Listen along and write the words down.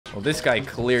Well, this guy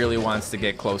clearly wants to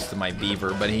get close to my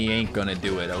beaver, but he ain't gonna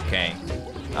do it, okay?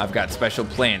 I've got special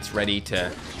plants ready to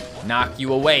knock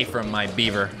you away from my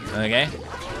beaver, okay?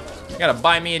 You gotta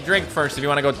buy me a drink first if you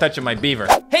wanna go touching my beaver.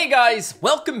 Hey guys,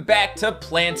 welcome back to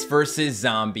Plants vs.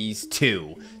 Zombies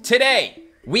 2. Today,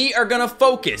 we are gonna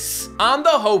focus on the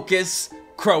Hocus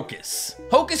Crocus.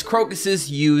 Hocus Crocuses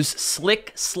use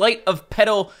slick sleight of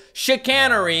petal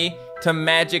chicanery to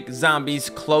magic zombies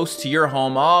close to your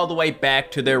home all the way back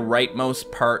to their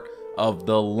rightmost part of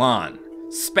the lawn.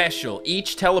 Special,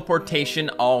 each teleportation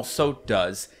also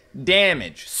does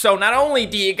damage. So not only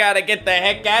do you gotta get the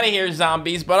heck out of here,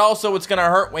 zombies, but also it's gonna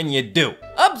hurt when you do.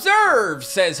 Observe,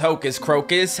 says Hocus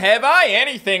Crocus. Have I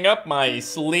anything up my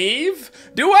sleeve?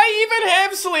 Do I even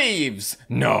have sleeves?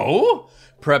 No?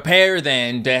 Prepare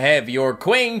then to have your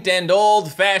quaint and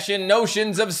old-fashioned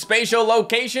notions of spatial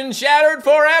location shattered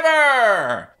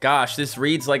forever! Gosh, this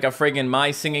reads like a friggin' My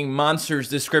Singing Monsters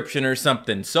description or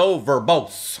something. So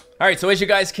verbose. Alright, so as you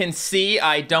guys can see,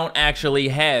 I don't actually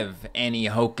have any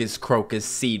Hocus Crocus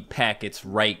seed packets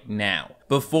right now.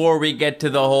 Before we get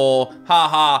to the whole,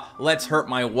 haha, let's hurt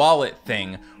my wallet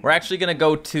thing, we're actually gonna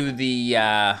go to the,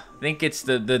 I think it's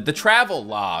the travel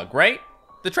log, right?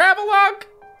 The travel log?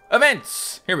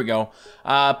 Events, here we go.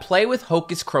 Play with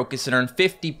Hocus Crocus and earn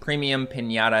 50 premium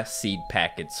pinata seed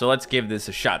packets. So let's give this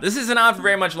a shot. This isn't on for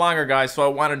very much longer, guys, so I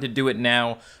wanted to do it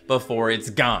now before it's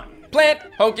gone. Plant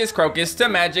Hocus Crocus to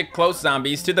magic close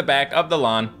zombies to the back of the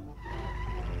lawn.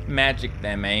 Magic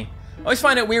them, eh? I always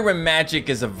find it weird when magic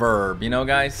is a verb, you know,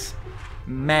 guys?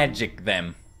 Magic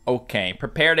them. Okay,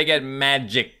 prepare to get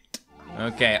magicked.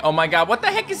 Okay, oh my god, what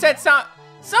the heck is that sound?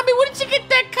 Zombie, where did you get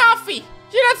that coffee?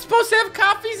 You're not supposed to have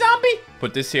coffee, zombie?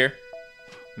 Put this here,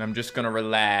 and I'm just gonna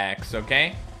relax,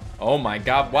 okay? Oh my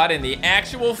god, what in the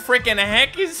actual freaking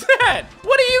heck is that?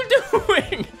 What are you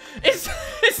doing? Is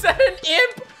that an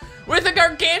imp with a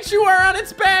gargantua on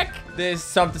its back? There's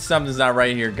something's not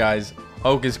right here, guys.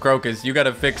 Hocus Crocus, you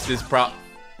gotta fix this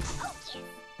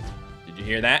Did you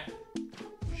hear that?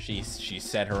 She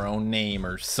said her own name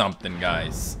or something,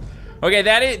 guys. Okay,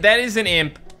 that is an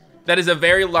imp. That is a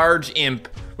very large imp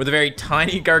with a very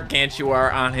tiny gargantua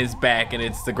on his back, and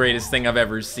it's the greatest thing I've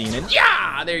ever seen. And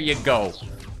yeah, there you go.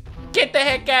 Get the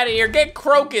heck out of here. Get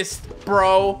crocused,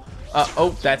 bro.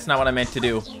 Oh, that's not what I meant to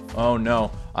do. Oh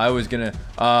no, I was gonna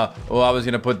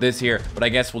put this here, but I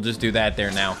guess we'll just do that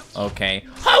there now. Okay.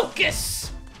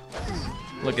 Hocus!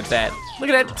 Look at that. Look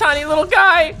at that tiny little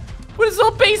guy with his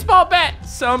little baseball bat.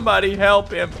 Somebody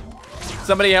help him.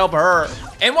 Somebody help her.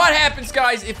 And what happens,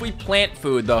 guys, if we plant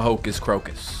food the Hocus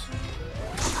Crocus?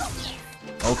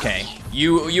 Okay,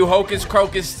 you Hocus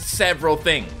Crocus several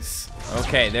things.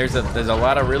 Okay, there's a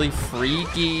lot of really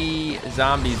freaky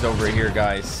zombies over here,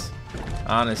 guys.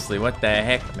 Honestly, what the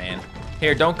heck, man?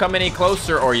 Here, don't come any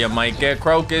closer or you might get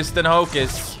crocused and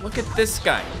hocus. Look at this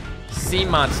guy. Sea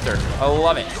monster. I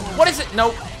love it. What is it?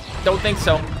 Nope, don't think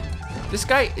so. This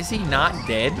guy, is he not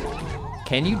dead?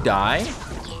 Can you die?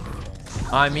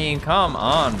 I mean, come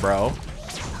on, bro.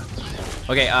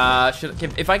 Okay,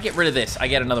 if I get rid of this, I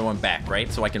get another one back, right?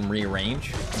 So I can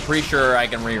rearrange. I'm pretty sure I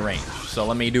can rearrange. So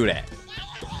let me do that.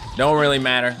 Don't really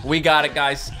matter. We got it,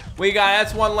 guys. We got it.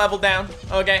 That's one level down.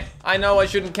 Okay. I know I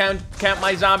shouldn't count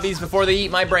my zombies before they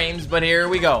eat my brains, but here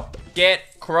we go.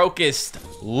 Get crocused,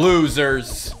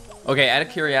 losers. Okay, out of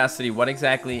curiosity, what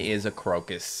exactly is a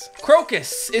crocus?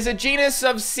 Crocus is a genus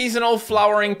of seasonal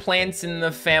flowering plants in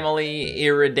the family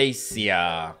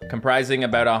Iridaceae, comprising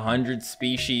about 100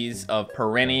 species of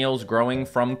perennials growing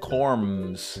from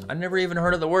corms. I've never even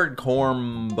heard of the word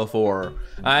corm before.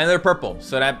 And they're purple,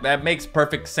 so that makes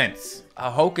perfect sense.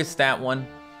 Hocus that one.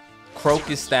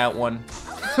 Crocus that one.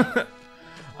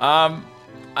 I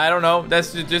don't know.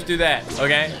 Let's just do that,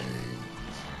 okay?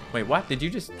 Wait, what? Did you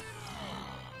just...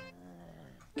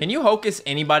 Can you hocus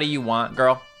anybody you want,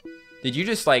 girl? Did you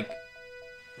just like...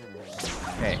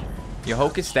 Okay, you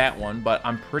hocus that one, but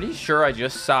I'm pretty sure I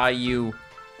just saw you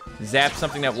zap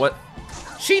something that what...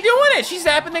 She doing it! She's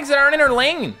zapping things that aren't in her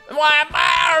lane. Why?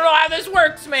 I don't know how this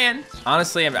works, man.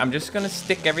 Honestly, I'm just gonna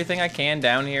stick everything I can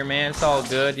down here, man. It's all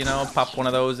good, you know. Pop one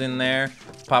of those in there.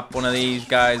 Pop one of these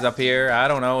guys up here. I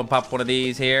don't know. Pop one of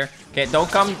these here. Okay,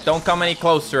 don't come any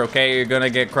closer, okay? You're gonna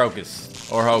get crocus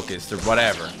or hocus or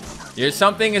whatever.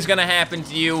 Something is gonna happen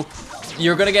to you.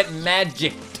 You're gonna get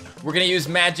magicked. We're gonna use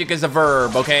magic as a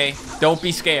verb, okay? Don't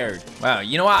be scared. Wow,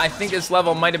 you know what? I think this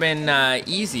level might have been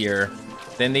easier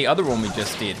than the other one we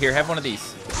just did. Here, have one of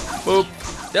these. Boop.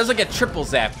 Does like a triple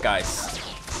zap, guys.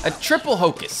 A triple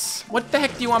hocus. What the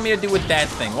heck do you want me to do with that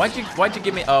thing? Why'd you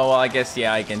give me? Oh, well, I guess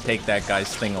yeah, I can take that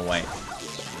guy's thing away.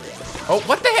 Oh,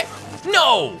 what the heck?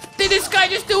 No! Did this guy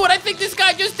just do what I think this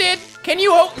guy just did?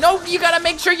 No, you gotta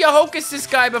make sure you hocus this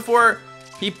guy before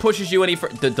he pushes you any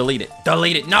further. Delete it.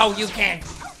 Delete it. No, you can't.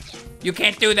 You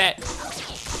can't do that.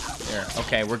 There.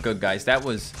 Okay, we're good, guys. That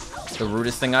was the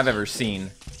rudest thing I've ever seen.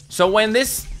 So when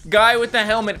this guy with the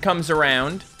helmet comes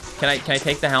around, can I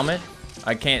take the helmet?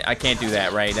 I can't do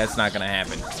that, right? That's not gonna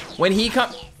happen. When he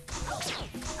comes,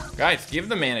 guys, give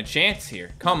the man a chance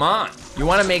here. Come on. You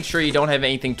want to make sure you don't have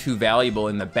anything too valuable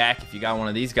in the back if you got one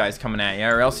of these guys coming at you,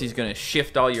 or else he's gonna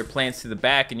shift all your plants to the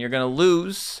back and you're gonna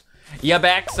lose your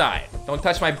backside. Don't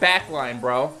touch my back line,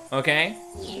 bro. Okay?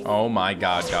 Oh my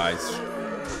God, guys.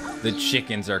 The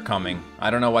chickens are coming.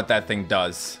 I don't know what that thing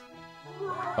does.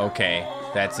 Okay,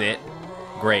 that's it.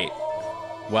 Great.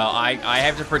 Well, I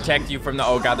have to protect you from the,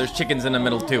 oh God, there's chickens in the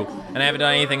middle too. And I haven't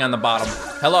done anything on the bottom.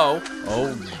 Hello?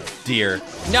 Oh dear.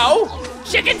 No!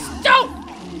 Chickens, don't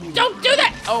do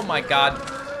that! Oh my God.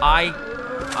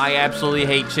 I absolutely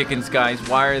hate chickens, guys.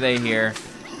 Why are they here?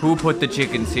 Who put the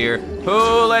chickens here?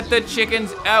 Who let the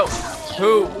chickens out?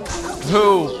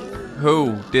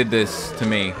 Who did this to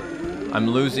me? I'm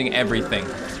losing everything.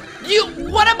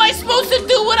 What am I supposed to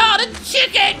do with all the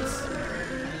chickens?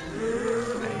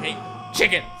 I hate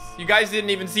chickens. You guys didn't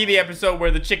even see the episode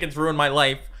where the chickens ruined my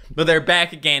life, but they're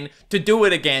back again to do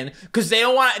it again because they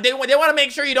want to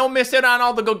make sure you don't miss out on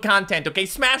all the good content. Okay,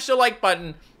 smash the like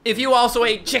button if you also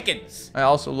ate chickens. I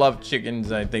also love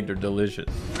chickens. I think they're delicious.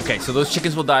 Okay, so those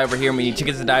chickens will die over here, and we need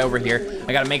chickens to die over here.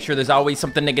 I gotta make sure there's always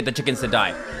something to get the chickens to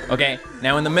die. Okay,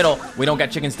 now in the middle, we don't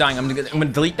got chickens dying. I'm gonna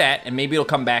delete that, and maybe it'll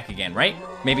come back again, right?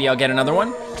 Maybe I'll get another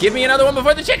one. Give me another one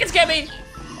before the chickens get me.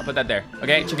 I'll put that there.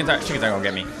 Okay, chickens aren't gonna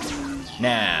get me.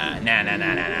 Nah.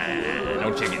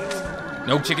 No chickens.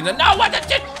 No chickens. No, what are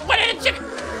the chickens?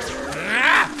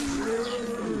 Ah!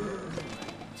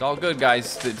 It's all good,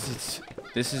 guys.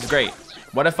 This is great.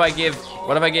 What if I gave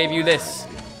you this?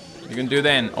 You can do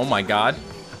then. Oh my God.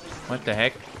 What the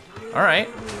heck? All right.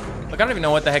 Look, I don't even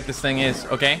know what the heck this thing is,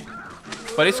 okay?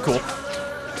 But it's cool.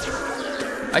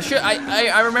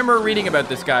 I remember reading about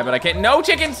this guy, but I can't. No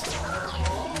chickens!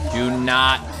 Do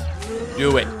not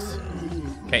do it.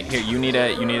 Okay, here, you need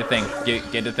a thing.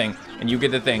 Get the thing. And you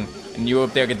get the thing. And you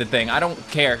up there get the thing. I don't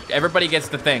care. Everybody gets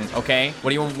the thing, okay? What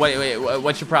do you want?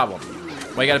 What's your problem?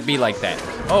 Why you gotta be like that?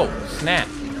 Oh, snap.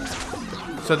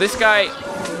 So this guy,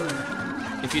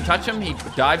 if you touch him, he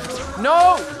dives.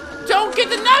 No! Don't get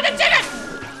the chicken!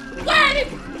 What?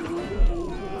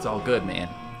 It's all good, man.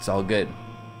 It's all good.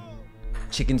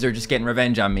 Chickens are just getting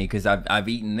revenge on me because I've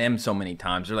eaten them so many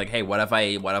times. They're like, hey, what if I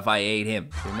ate him?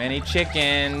 Too many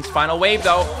chickens. Final wave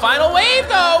though. Final wave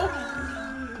though!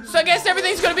 So I guess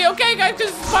everything's gonna be okay, guys,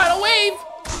 because it's final wave.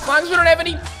 As long as we don't have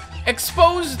any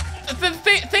exposed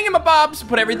thingamabobs.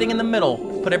 Put everything in the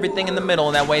middle. Put everything in the middle,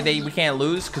 and that way we can't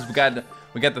lose because we got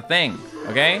the thing.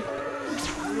 Okay?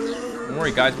 Don't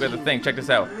worry, guys. We got the thing. Check this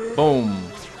out. Boom.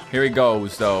 Here he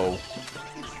goes, though.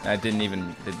 That didn't even.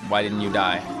 Why didn't you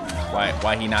die?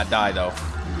 Why he not die though?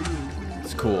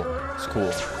 It's cool. It's cool.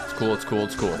 It's cool. It's cool.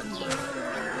 It's cool.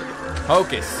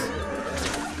 Hocus.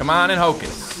 Come on and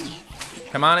hocus.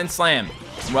 Come on and slam.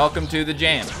 Welcome to the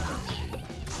jam.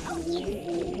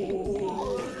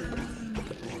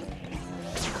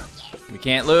 We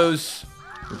can't lose.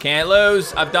 We can't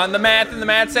lose. I've done the math, and the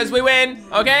math says we win.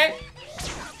 Okay?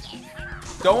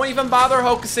 Don't even bother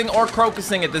hocusing or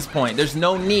crocusing at this point. There's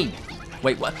no need.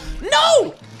 Wait, what?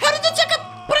 No! How did the chicken?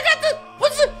 But I got the.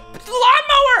 What's the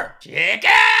lawnmower?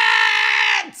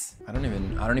 Chickens! I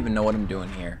don't even know what I'm doing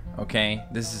here. Okay?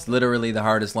 This is literally the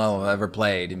hardest level I've ever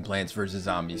played in Plants vs.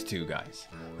 Zombies 2, guys.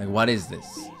 Like, what is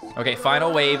this? Okay,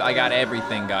 final wave. I got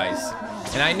everything, guys.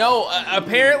 And I know,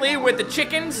 apparently, with the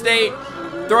chickens, they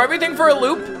throw everything for a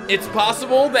loop. It's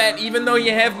possible that even though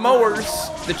you have mowers,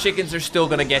 the chickens are still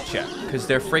gonna get you, because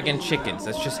they're friggin' chickens.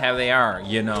 That's just how they are,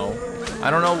 you know. I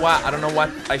don't know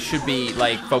what I should be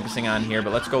like focusing on here,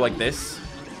 but let's go like this,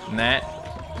 and that,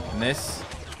 and this,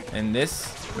 and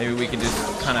this. Maybe we can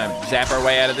just kind of zap our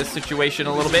way out of this situation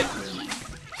a little bit.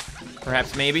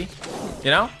 Perhaps, maybe.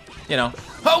 You know.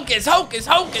 Hocus, hocus,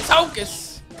 hocus,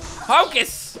 hocus,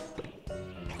 hocus.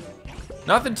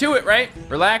 Nothing to it, right?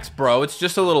 Relax, bro. It's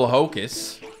just a little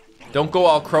hocus. Don't go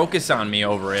all crocus on me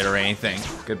over it or anything.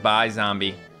 Goodbye,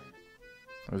 zombie.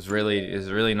 It was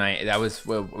really nice. That was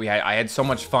I had so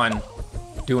much fun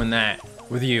doing that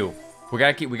with you. We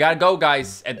gotta go,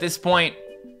 guys. At this point,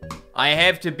 I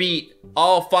have to beat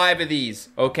all 5 of these.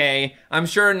 Okay? I'm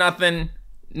sure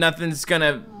nothing's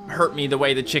gonna hurt me the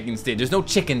way the chickens did. There's no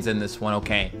chickens in this one.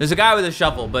 Okay? There's a guy with a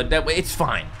shovel, but it's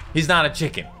fine. He's not a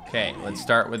chicken. Okay, let's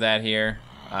start with that here.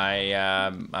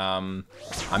 I'm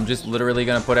just literally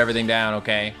gonna put everything down,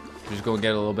 okay? Just go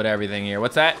get a little bit of everything here.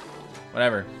 What's that?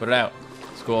 Whatever, put it out.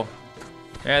 It's cool.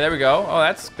 Yeah, there we go. Oh,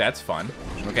 that's fun.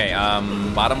 Okay,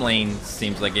 bottom lane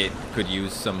seems like it could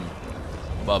use some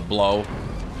blow.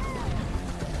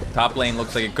 Top lane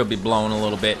looks like it could be blown a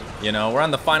little bit. You know, we're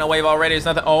on the final wave already. There's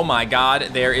nothing. Oh my God,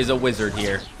 there is a wizard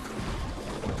here.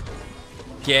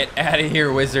 Get out of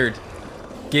here, wizard.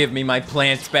 Give me my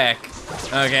plants back.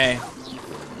 Okay.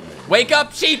 Wake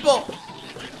up, sheeple!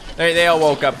 They all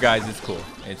woke up, guys. It's cool.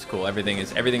 It's cool. Everything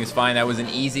is fine. That was an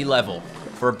easy level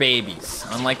for babies.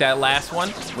 Unlike that last one,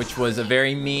 which was a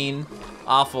very mean,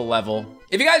 awful level.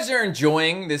 If you guys are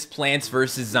enjoying this Plants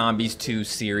vs. Zombies 2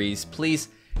 series, please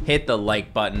hit the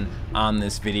like button on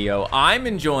this video. I'm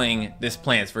enjoying this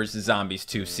Plants vs. Zombies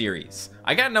 2 series.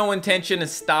 I got no intention of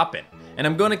stopping, and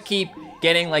I'm gonna keep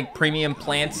getting like premium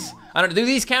plants. I don't know, do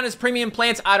these count as premium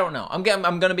plants? I don't know.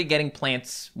 I'm gonna be getting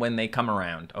plants when they come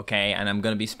around, okay? And I'm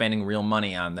gonna be spending real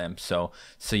money on them. So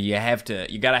you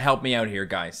gotta help me out here,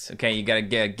 guys. Okay, you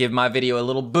gotta give my video a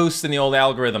little boost in the old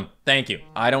algorithm. Thank you.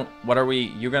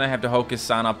 You're gonna have to hocus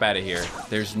on up out of here.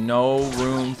 There's no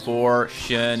room for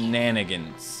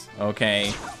shenanigans,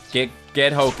 okay?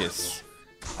 Get hocus.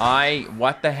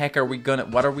 What the heck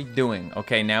what are we doing?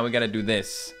 Okay, now we gotta do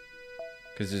this.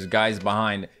 Cause there's guys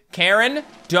behind. Karen,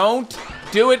 don't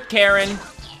do it, Karen.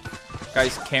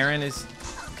 Guys, Karen is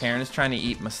trying to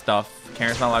eat my stuff.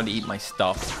 Karen's not allowed to eat my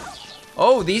stuff.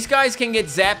 Oh, these guys can get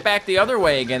zapped back the other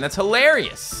way again. That's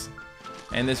hilarious.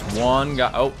 And this one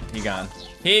guy, oh, he gone.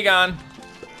 He gone.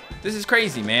 This is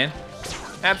crazy, man.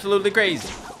 Absolutely crazy.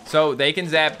 So they can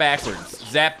zap backwards.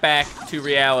 Zap back to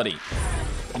reality.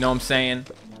 You know what I'm saying?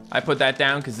 I put that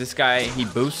down because this guy, he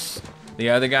boosts the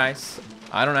other guys.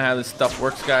 I don't know how this stuff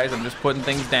works, guys. I'm just putting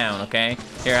things down, okay?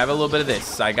 Here, have a little bit of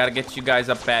this. I gotta get you guys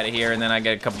up out of here, and then I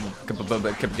get a couple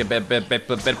bit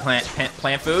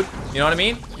plant food. You know what I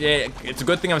mean? Yeah, it's a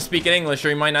good thing I'm speaking English, or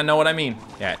you might not know what I mean.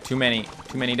 Yeah, too many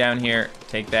down here.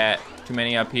 Take that. Too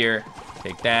many up here.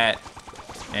 Take that.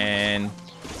 And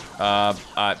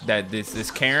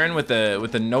this Karen with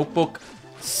the notebook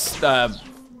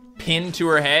pinned to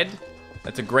her head.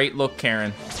 That's a great look,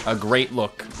 Karen. A great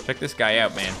look. Check this guy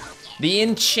out, man. The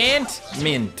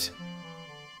enchantment.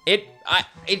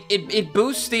 It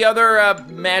boosts the other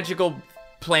magical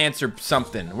plants or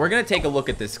something. We're gonna take a look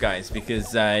at this, guys,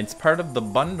 because it's part of the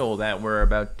bundle that we're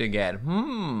about to get.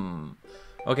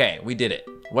 Okay, we did it.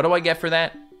 What do I get for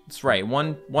that? That's right,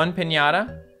 one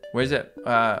pinata. Where's it?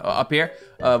 Up here.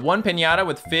 One pinata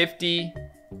with 50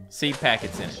 seed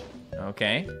packets in it.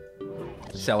 Okay.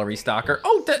 Celery stalker.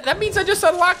 Oh, that means I just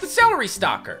unlocked the celery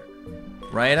stalker.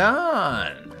 Right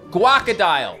on.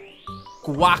 Guacodile.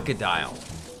 Guacodile.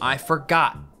 I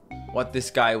forgot what this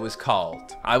guy was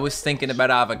called. I was thinking about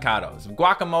avocados.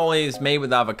 Guacamole is made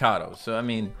with avocados. So, I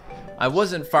mean, I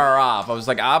wasn't far off. I was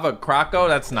like, Hocus Crocus?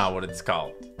 That's not what it's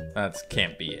called. That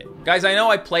can't be it. Guys, I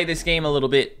know I play this game a little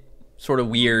bit sort of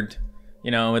weird,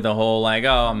 you know, with the whole like,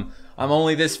 oh, I'm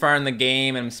only this far in the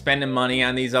game and I'm spending money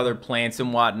on these other plants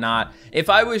and whatnot.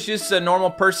 If I was just a normal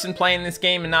person playing this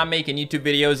game and not making YouTube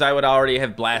videos, I would already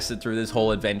have blasted through this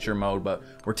whole adventure mode, but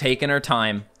we're taking our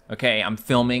time, okay? I'm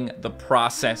filming the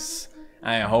process.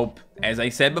 I hope, as I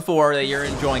said before, that you're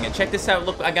enjoying it. Check this out.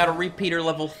 Look, I got a repeater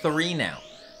level 3 now.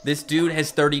 This dude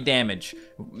has 30 damage.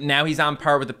 Now he's on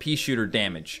par with the pea shooter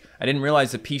damage. I didn't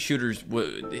realize the pea shooters,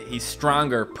 he's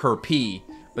stronger per pea.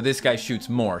 But this guy shoots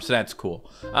more, so that's cool.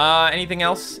 Anything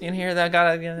else in here that I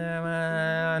gotta,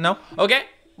 no? Okay,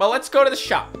 well, let's go to the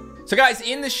shop. So guys,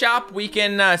 in the shop, we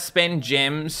can spend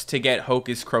gems to get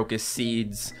Hocus Crocus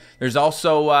seeds. There's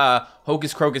also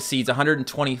Hocus Crocus seeds,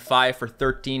 125 for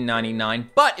 $13.99.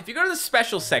 But if you go to the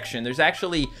special section, there's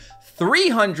actually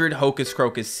 300 Hocus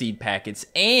Crocus seed packets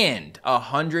and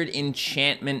 100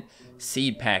 enchantment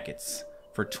seed packets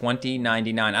for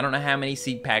 $20.99. I don't know how many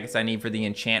seed packets I need for the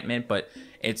enchantment, but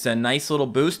it's a nice little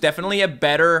boost. Definitely a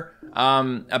better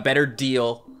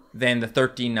deal than the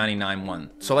 $13.99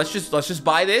 one. So let's just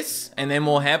buy this, and then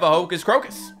we'll have a Hocus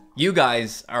Crocus. You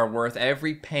guys are worth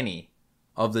every penny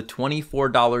of the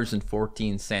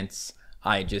 $24.14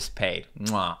 I just paid.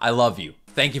 Mwah. I love you.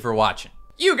 Thank you for watching.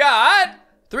 You got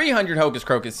 300 Hocus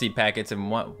Crocus seed packets and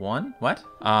what? Well,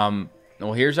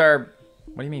 here's our.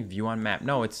 What do you mean view on map?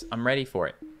 No, I'm ready for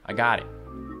it. I got it.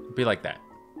 It'll be like that.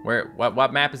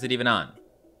 What map is it even on?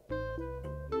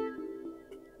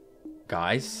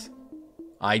 Guys,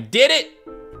 I did it!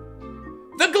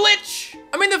 The glitch!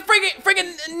 I mean the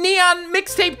friggin' neon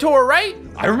mixtape tour, right?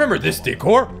 I remember this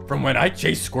decor from when I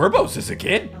chased Squirbos as a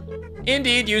kid.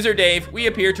 Indeed, user Dave, we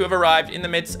appear to have arrived in the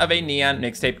midst of a neon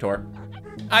mixtape tour.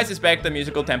 I suspect the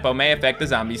musical tempo may affect the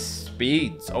zombies'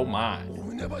 speeds. Oh my.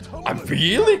 I'm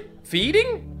feeding?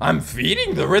 Feeding? I'm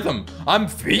feeding the rhythm. I'm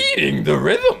feeding the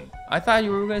rhythm. I thought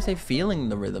you were gonna say feeling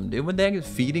the rhythm, dude. What the heck is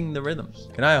feeding the rhythm?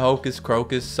 Can I Hocus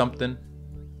Crocus something?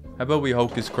 How about we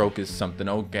Hocus Crocus something?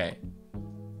 Okay.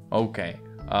 Okay.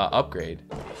 Upgrade.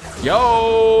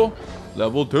 Yo!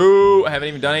 Level 2. I haven't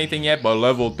even done anything yet, but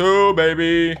level 2,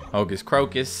 baby. Hocus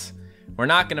Crocus. We're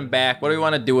knocking him back. What do we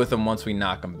want to do with him once we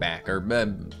knock him back? Or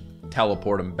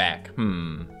teleport him back?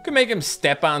 Could make him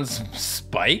step on some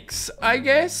spikes, I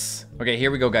guess. Okay,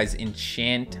 here we go, guys.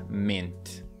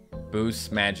 Enchantment.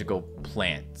 Boost magical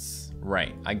plants.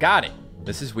 Right, I got it.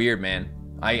 This is weird, man.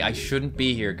 I shouldn't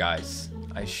be here, guys.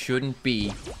 I shouldn't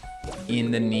be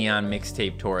in the Neon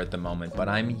Mixtape Tour at the moment, but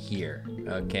I'm here,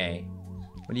 okay?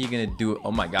 What are you gonna do?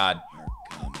 Oh my God.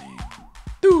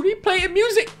 Dude, he playing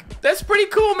music. That's pretty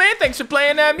cool, man. Thanks for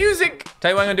playing that music.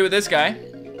 Tell you what I'm gonna do with this guy.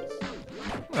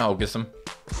 I'm gonna hocus him.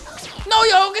 No,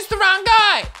 you hocus the wrong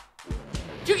guy.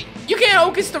 You can't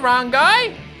hocus the wrong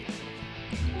guy.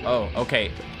 Oh,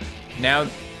 okay. Now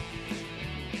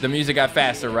the music got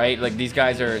faster, right? Like these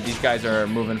guys are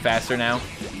moving faster now,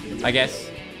 I guess.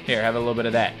 Here, have a little bit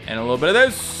of that and a little bit of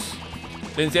this.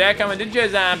 Didn't see that coming, did you,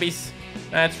 zombies?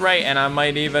 That's right, and I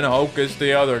might even hocus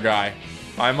the other guy.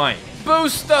 I might.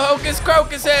 Boost the Hocus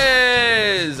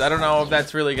Crocuses! I don't know if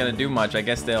that's really gonna do much. I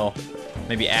guess they'll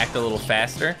maybe act a little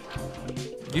faster.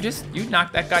 You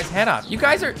knocked that guy's head off.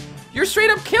 You're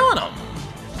straight up killing him.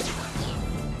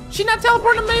 She's not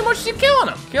teleporting him anymore, she's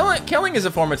killing him. Killing is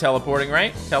a form of teleporting,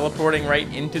 right? Teleporting right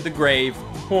into the grave.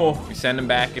 Oh, we send them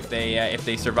back if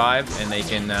they survive, and they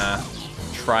can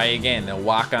try again. They'll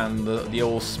walk on the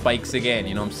old spikes again,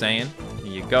 you know what I'm saying?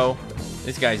 Here you go.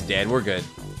 This guy's dead, we're good.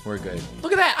 We're good.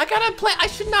 Look at that, I got a plant. I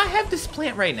should not have this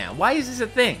plant right now. Why is this a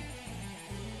thing?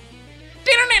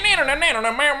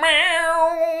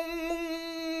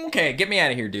 Okay, get me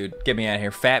out of here, dude. Get me out of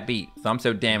here. Fat beat. Thumbs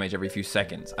out damage every few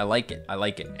seconds. I like it. I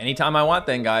like it. Anytime I want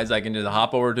then, guys, I can just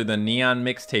hop over to the Neon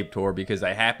Mixtape Tour because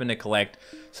I happen to collect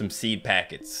some seed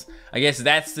packets. I guess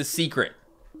that's the secret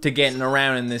to getting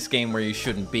around in this game where you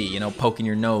shouldn't be. You know, poking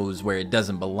your nose where it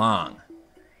doesn't belong.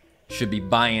 Should be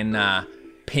buying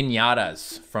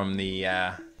piñatas from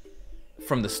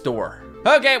the store.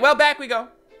 Okay, well, back we go.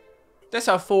 That's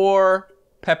a 4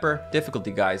 pepper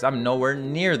difficulty, guys. I'm nowhere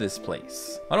near this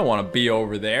place. I don't want to be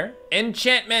over there.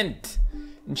 Enchantment.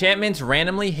 Enchantments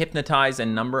randomly hypnotize a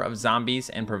number of zombies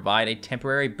and provide a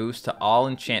temporary boost to all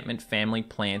enchantment family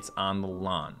plants on the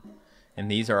lawn.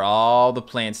 And these are all the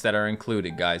plants that are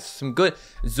included, guys. Some good.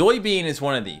 Soybean is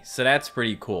one of these, so that's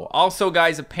pretty cool. Also,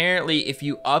 guys, apparently if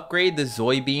you upgrade the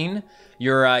soybean,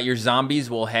 your zombies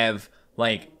will have,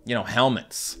 like, you know,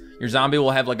 helmets. Your zombie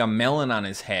will have like a melon on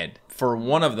his head. For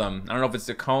one of them, I don't know if it's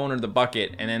the cone or the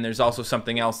bucket, and then there's also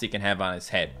something else he can have on his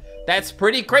head. That's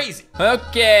pretty crazy.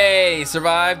 Okay,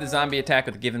 survive the zombie attack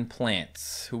with given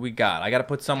plants. Who we got? I gotta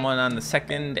put someone on the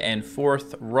 2nd and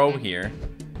 4th row here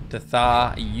to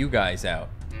thaw you guys out.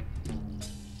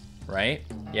 Right?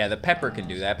 Yeah, the pepper can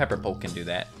do that. Pepper poke can do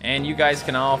that. And you guys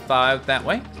can all thaw out that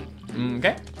way.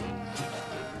 Okay.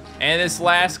 And this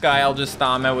last guy, I'll just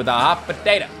thaw him out with a hot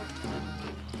potato.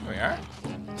 Here we are.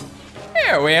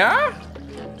 There we are.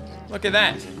 Look at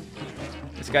that.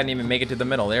 This guy didn't even make it to the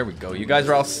middle. There we go. You guys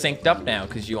are all synced up now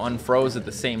because you unfroze at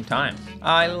the same time.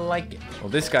 I like it. Well,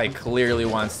 this guy clearly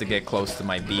wants to get close to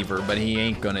my beaver, but he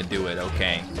ain't gonna do it,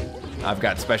 okay? I've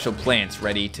got special plants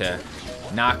ready to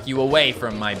knock you away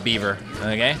from my beaver,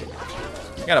 okay?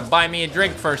 You gotta buy me a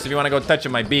drink first if you want to go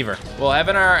touching my beaver. Well,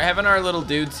 having our little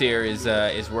dudes here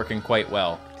is working quite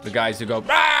well. The guys who go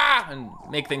ah! and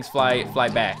make things fly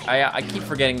back. I keep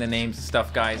forgetting the names and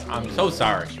stuff, guys. I'm so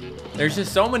sorry. There's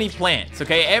just so many plants,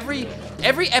 okay? Every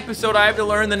episode I have to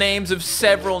learn the names of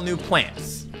several new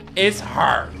plants. It's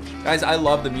hard. Guys, I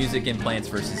love the music in Plants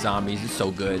vs. Zombies. It's so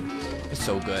good. It's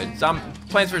so good.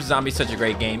 Plants vs. Zombies is such a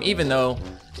great game. Even though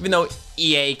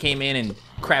EA came in and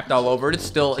crapped all over it, it's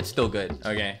still good,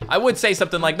 okay? I would say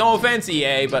something like, no offense,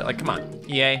 EA, but like, come on,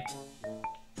 EA.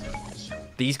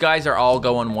 These guys are all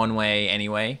going one way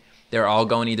anyway. They're all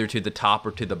going either to the top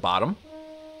or to the bottom.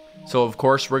 So of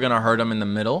course we're gonna hurt them in the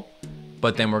middle,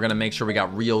 but then we're gonna make sure we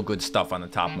got real good stuff on the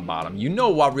top and bottom. You know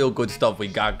what real good stuff we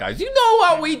got, guys. You know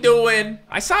what we doing.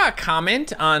 I saw a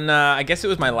comment on, I guess it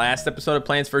was my last episode of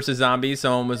Plants vs. Zombies.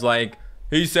 Someone was like,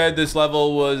 he said this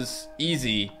level was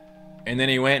easy, and then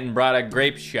he went and brought a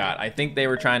grape shot. I think they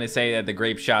were trying to say that the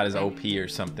grape shot is OP or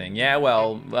something. Yeah,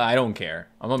 well, I don't care.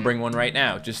 I'm gonna bring one right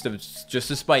now, just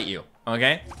to spite you,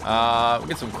 okay? We'll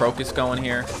get some crocus going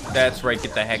here. That's right,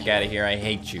 get the heck out of here. I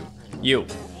hate you. You.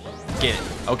 Get it.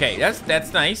 Okay,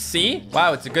 that's nice. See?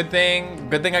 Wow, it's a good thing.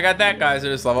 Good thing I got that, guys.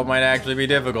 This level might actually be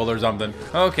difficult or something.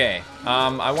 Okay.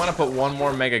 I want to put one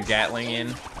more Mega Gatling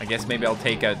in. I guess maybe I'll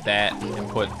take out that and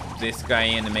put this guy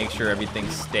in to make sure everything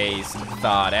stays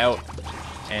thawed out.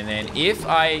 And then if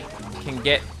I can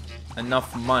get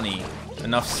enough money,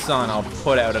 enough sun, I'll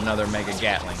put out another Mega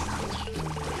Gatling.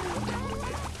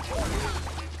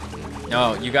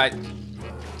 No, you got...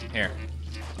 Here.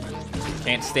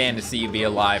 Can't stand to see you be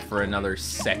alive for another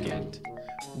second.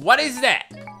 What is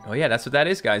that? Oh yeah, that's what that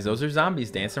is, guys. Those are zombies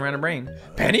dancing around a brain.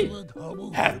 Penny,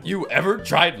 have you ever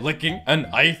tried licking an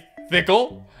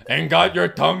icicle and got your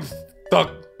tongue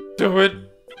stuck to it?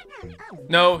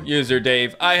 No, user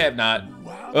Dave, I have not.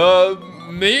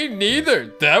 Me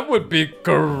neither. That would be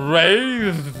crazy.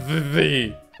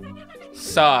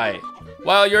 Sigh.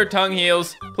 While your tongue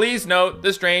heals, please note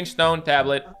the strange stone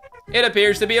tablet. It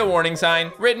appears to be a warning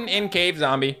sign written in Cave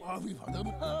Zombie.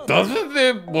 Doesn't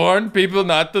it warn people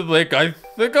not to lick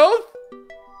icicles?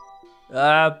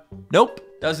 Nope.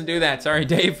 Doesn't do that. Sorry,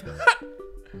 Dave.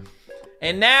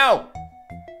 And now,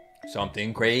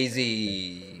 something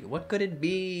crazy. What could it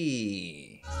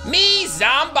be? Me,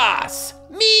 Zomboss.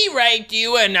 Me write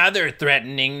you another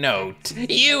threatening note.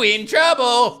 You in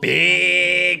trouble.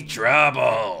 Big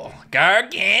trouble.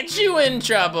 Gargantuan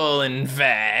trouble, in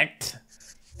fact.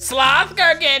 Sloth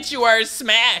Gargantuar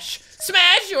smash!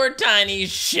 Smash your tiny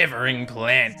shivering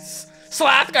plants!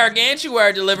 Sloth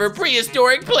Gargantuar deliver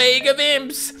prehistoric plague of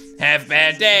imps! Have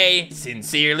bad day!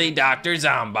 Sincerely, Dr.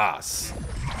 Zomboss.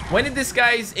 When did this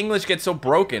guy's English get so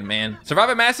broken, man? Survive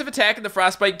a massive attack in the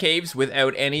Frostbite Caves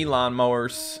without any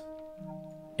lawnmowers.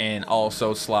 And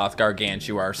also Sloth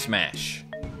Gargantuar smash.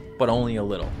 But only a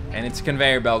little. And it's a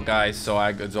conveyor belt, guys, so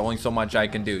there's only so much I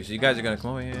can do. So you guys are gonna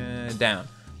come down.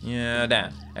 Yeah,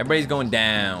 down. Everybody's going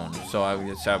down. So I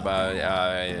just have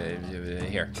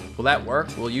here. Will that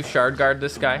work? Will you shard guard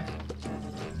this guy?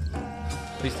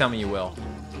 Please tell me you will.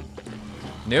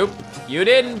 Nope, you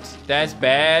didn't. That's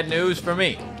bad news for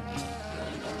me.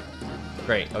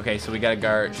 Great. Okay, so we got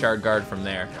a shard guard from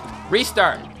there.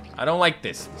 Restart. I don't like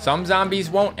this. Some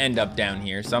zombies won't end up down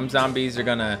here. Some zombies are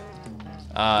gonna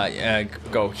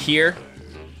go here,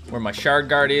 where my shard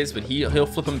guard is, but he'll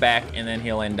flip him back, and then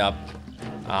he'll end up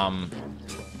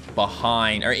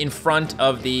behind or in front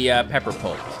of the pepper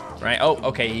pult, right? Oh,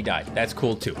 okay, he died. That's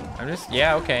cool too.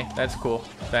 Yeah, okay, that's cool.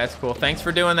 That's cool. Thanks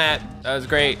for doing that. That was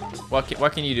great. What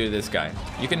can you do to this guy?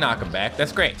 You can knock him back.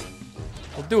 That's great.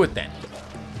 We'll do it then.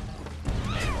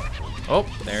 Oh,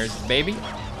 there's the baby.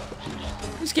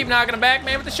 Just keep knocking him back,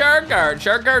 man, with the shard guard.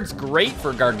 Shard guard's great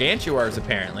for gargantuars,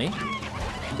 apparently.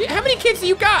 How many kids do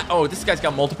you got? Oh, this guy's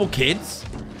got multiple kids?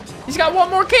 He's got one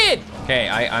more kid. Okay,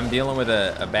 I'm dealing with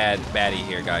a bad baddie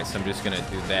here, guys, so I'm just gonna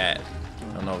do that.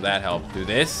 I don't know if that helped. Do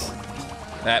this.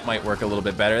 That might work a little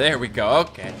bit better. There we go.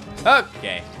 Okay.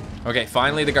 Okay. Okay,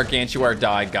 finally the Gargantuar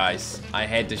died, guys. I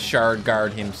had to shard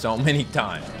guard him so many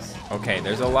times. Okay,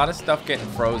 there's a lot of stuff getting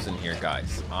frozen here,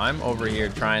 guys. I'm over here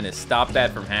trying to stop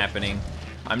that from happening.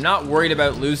 I'm not worried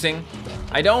about losing.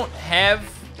 I don't have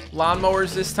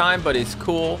lawnmowers this time, but it's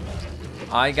cool.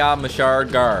 I got my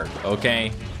shard guard,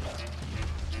 okay?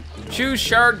 Choose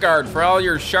shard guard for all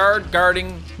your shard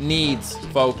guarding needs,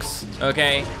 folks,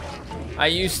 okay? I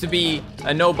used to be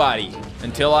a nobody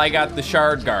until I got the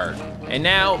shard guard. And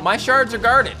now my shards are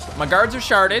guarded. My guards are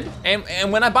sharded.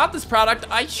 And when I bought this product,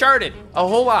 I sharded a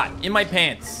whole lot in my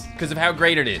pants because of how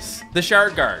great it is. The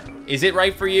shard guard. Is it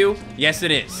right for you? Yes,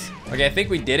 it is. Okay, I think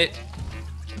we did it.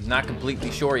 I'm not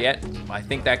completely sure yet. I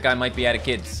think that guy might be out of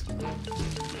kids.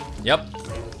 Yep.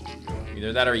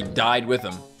 Either that or he died with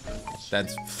them.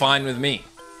 That's fine with me.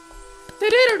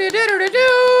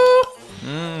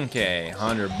 Okay,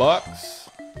 $100.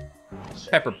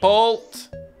 Pepper pult.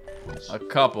 A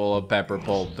couple of pepper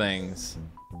pult things.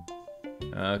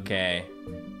 Okay.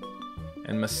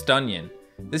 And Mustunion.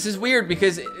 This is weird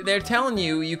because they're telling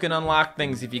you you can unlock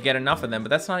things if you get enough of them, but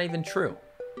that's not even true.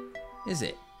 Is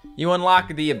it? You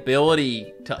unlock the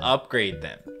ability to upgrade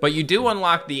them, but you do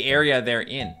unlock the area they're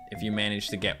in if you manage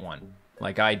to get one,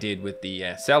 like I did with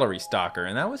the celery stalker,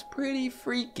 and that was pretty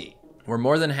freaky. We're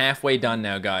more than halfway done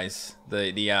now, guys.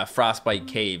 The Frostbite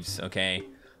Caves, okay?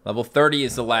 Level 30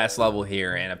 is the last level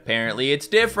here, and apparently it's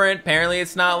different. Apparently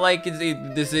it's not like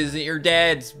this isn't your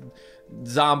dad's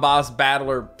Zomboss battle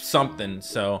or something,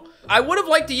 so. I would have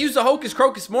liked to use the Hocus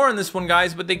Crocus more in this one,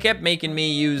 guys, but they kept making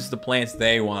me use the plants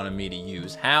they wanted me to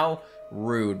use. How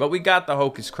rude. But we got the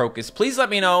Hocus Crocus. Please let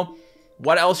me know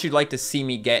what else you'd like to see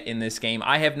me get in this game.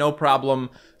 I have no problem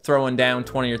throwing down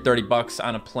 20 or 30 bucks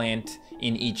on a plant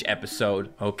in each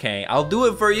episode, okay? I'll do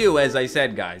it for you, as I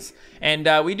said, guys. And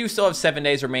we do still have 7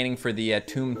 days remaining for the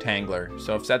Tomb Tangler.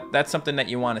 So if that's something that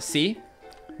you want to see,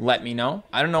 let me know.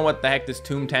 I don't know what the heck this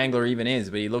Tomb Tangler even is,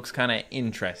 but he looks kind of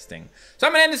interesting. So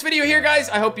I'm gonna end this video here, guys.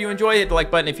 I hope you enjoyed. Hit the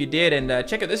like button if you did, and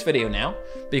check out this video now,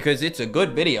 because it's a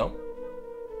good video.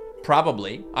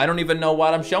 Probably. I don't even know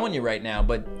what I'm showing you right now,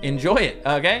 but enjoy it,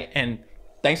 okay? And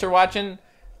thanks for watching.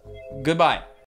 Goodbye.